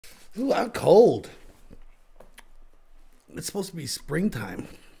Ooh, I'm cold. It's supposed to be springtime.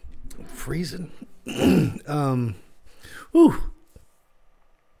 I'm freezing. Ooh.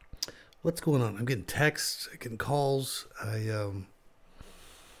 What's going on? I'm getting texts, I'm getting calls.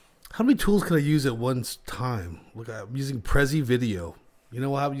 How many tools can I use at one time? Look, I'm using Prezi Video. You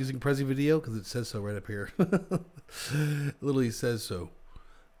know why I'm using Prezi Video? Because it says so right up here. It literally says so.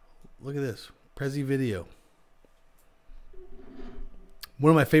 Look at this. Prezi Video. One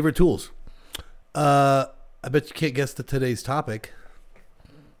of my favorite tools. I bet you can't guess today's topic.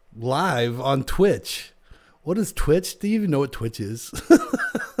 Live on Twitch. What is Twitch? Do you even know what Twitch is?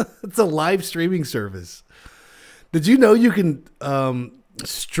 It's a live streaming service. Did you know you can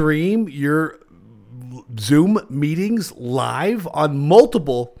stream your Zoom meetings live on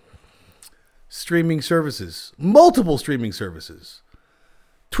multiple streaming services? Multiple streaming services.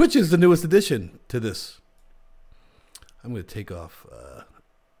 Twitch is the newest addition to this. I'm going to take off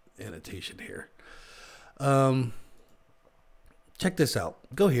annotation here. Check this out.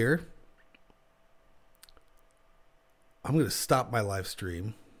 Go here. I'm going to stop my live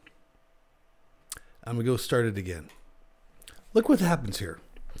stream. I'm going to go start it again. Look what happens here.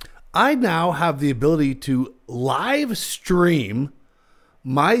 I now have the ability to live stream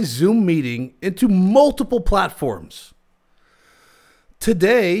my Zoom meeting into multiple platforms.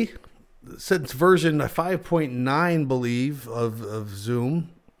 Today, since version 5.9, believe, of Zoom,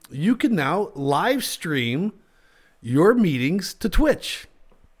 you can now live stream your meetings to Twitch.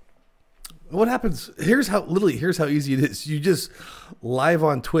 What happens? Here's how easy it is. You just live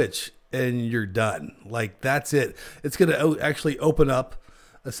on Twitch and you're done. Like, that's it. It's going to actually open up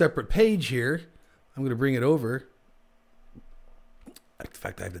a separate page here. I'm going to bring it over. In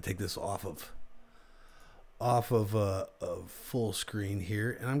fact, I have to take this off of full screen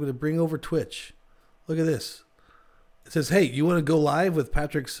here, and I'm going to bring over Twitch. Look at this. It says, hey, you want to go live with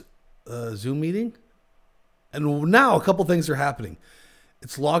Patrick's Zoom meeting? And now a couple things are happening.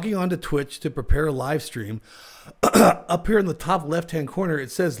 It's logging onto Twitch to prepare a live stream. Up here in the top left-hand corner,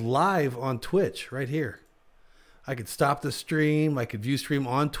 it says live on Twitch right here. I could stop the stream. I could view stream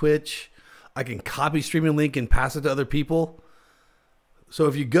on Twitch. I can copy streaming link and pass it to other people. So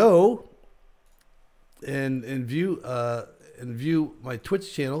if you go and view my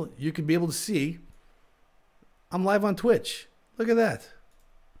Twitch channel, you can be able to see I'm live on Twitch. Look at that.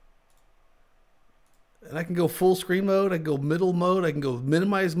 And I can go full screen mode. I can go middle mode. I can go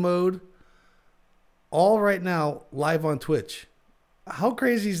minimize mode. All right now, live on Twitch. How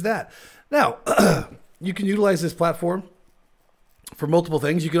crazy is that? Now, you can utilize this platform for multiple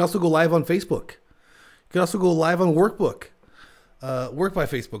things. You can also go live on Facebook. You can also go live on Workbook. Work by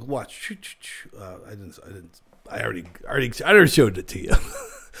Facebook. Watch. I already showed it to you.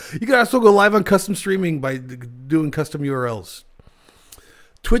 You can also go live on custom streaming by doing custom URLs.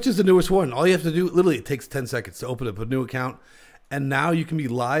 Twitch is the newest one. All you have to do, literally, it takes 10 seconds to open up a new account. And now you can be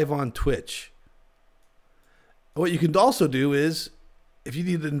live on Twitch. What you can also do is, if you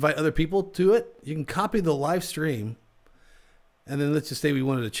need to invite other people to it, you can copy the live stream. And then let's just say we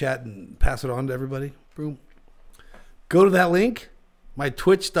wanted to chat and pass it on to everybody. Boom. Go to that link, my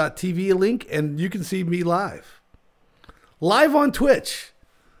twitch.tv link, and you can see me live. Live on Twitch.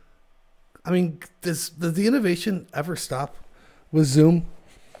 I mean, does the innovation ever stop with Zoom?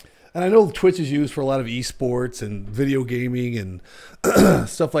 And I know Twitch is used for a lot of esports and video gaming and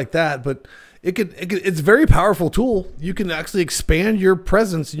stuff like that, but it's a very powerful tool. You can actually expand your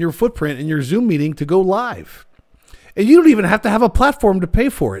presence and your footprint in your Zoom meeting to go live. And you don't even have to have a platform to pay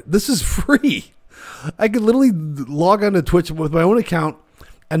for it. This is free. I could literally log on to Twitch with my own account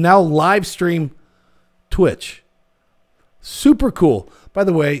and now live stream Twitch. Super cool. By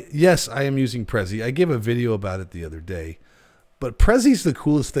the way, yes, I am using Prezi. I gave a video about it the other day. But Prezi's the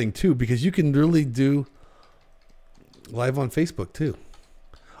coolest thing, too, because you can really do live on Facebook, too.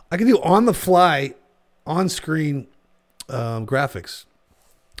 I can do on-the-fly, on-screen graphics.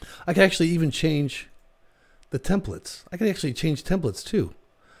 I can actually even change the templates. I can actually change templates, too.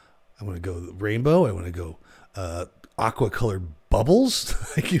 I want to go rainbow. I want to go aqua-colored bubbles.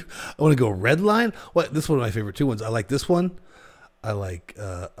 I want to go red line. What? This is one of my favorite two ones. I like this one. I like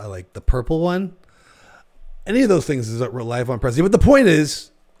the purple one. Any of those things is live on Prezi. But the point is,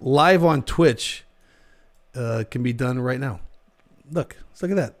 live on Twitch can be done right now. Look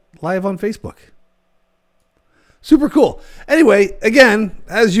at that. Live on Facebook. Super cool. Anyway, again,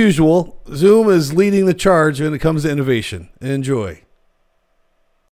 as usual, Zoom is leading the charge when it comes to innovation. Enjoy.